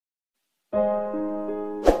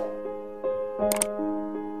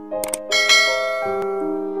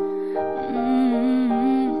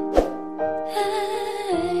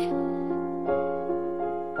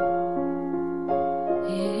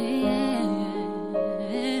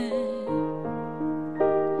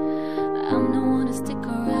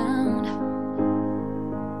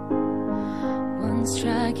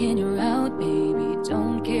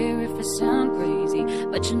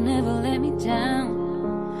you never let me down.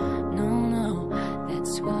 No, no,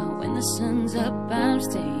 that's why when the sun's up I'm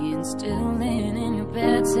staying, still laying in your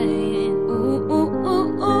bed saying, ooh, ooh,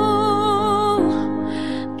 ooh, ooh.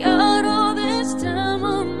 Got all this time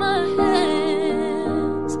on my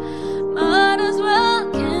hands, might as well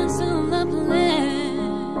cancel the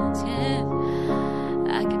plans. Yeah,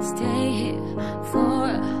 I could stay here for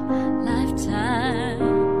a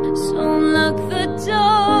lifetime. So lock the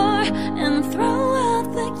door and throw out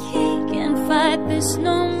the key. Can't fight this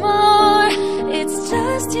no more. It's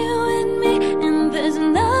just you and me, and there's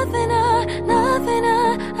nothing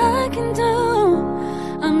I can do.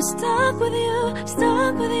 I'm stuck with you,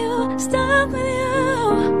 stuck with you, stuck with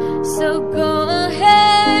you. So go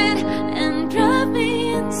ahead and drive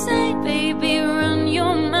me insane, baby, run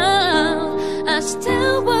your mouth. I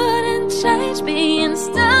still wouldn't change being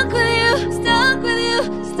stuck with you, stuck with you,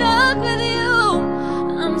 stuck with you.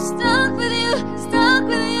 I'm stuck with you, stuck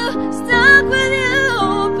with you, stuck with you,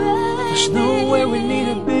 baby. There's nowhere we need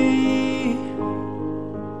to be.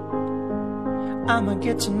 I'ma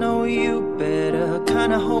get to know you better.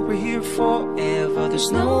 Kinda hope we're here forever.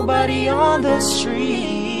 There's nobody on the streets.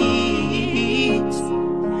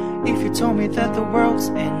 If you told me that the world's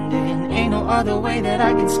ending, ain't no other way that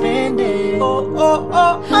I can spend it. Oh, oh,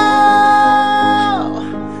 oh, oh.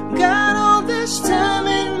 Got all this time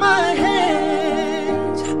in my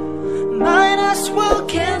hands, might as well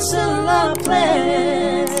cancel our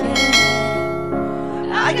plans.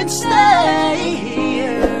 I can stay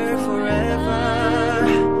here forever.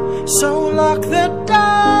 So lock the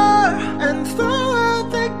door and throw out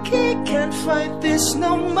the key. Can't fight this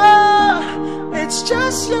no more. It's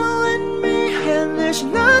just you and me, and there's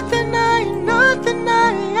nothing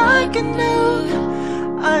I can do.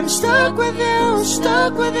 I'm stuck with you,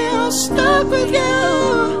 stuck with you, stuck with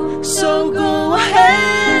you. So go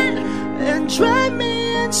ahead and drive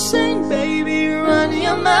me insane, baby, run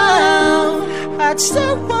your mouth. I'd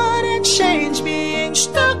still wouldn't change being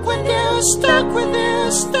stuck with you, stuck with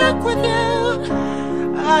you, stuck with you.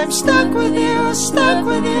 I'm stuck with you, stuck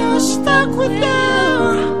with you, stuck with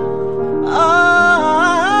you. Oh,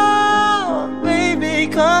 baby,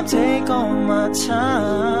 come take all my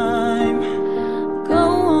time. Go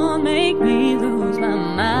on, make me lose my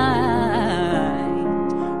mind.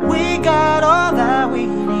 We got all that we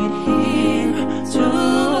need here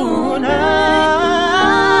tonight.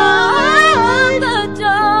 Open the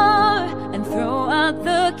door and throw out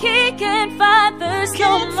the key. Can't fight this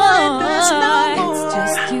no more. It's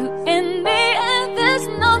just you and me, and there's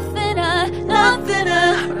nothing I'd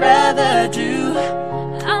rather do.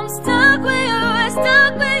 I'm stuck with you,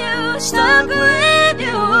 stuck with you, stuck with you.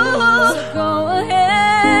 So go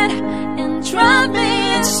ahead and drive me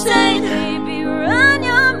insane, baby, run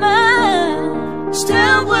your mouth.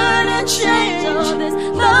 Still wouldn't change all this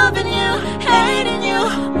loving you, hating you,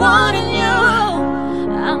 wanting you.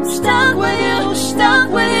 I'm stuck with you, stuck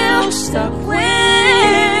with you, stuck with you.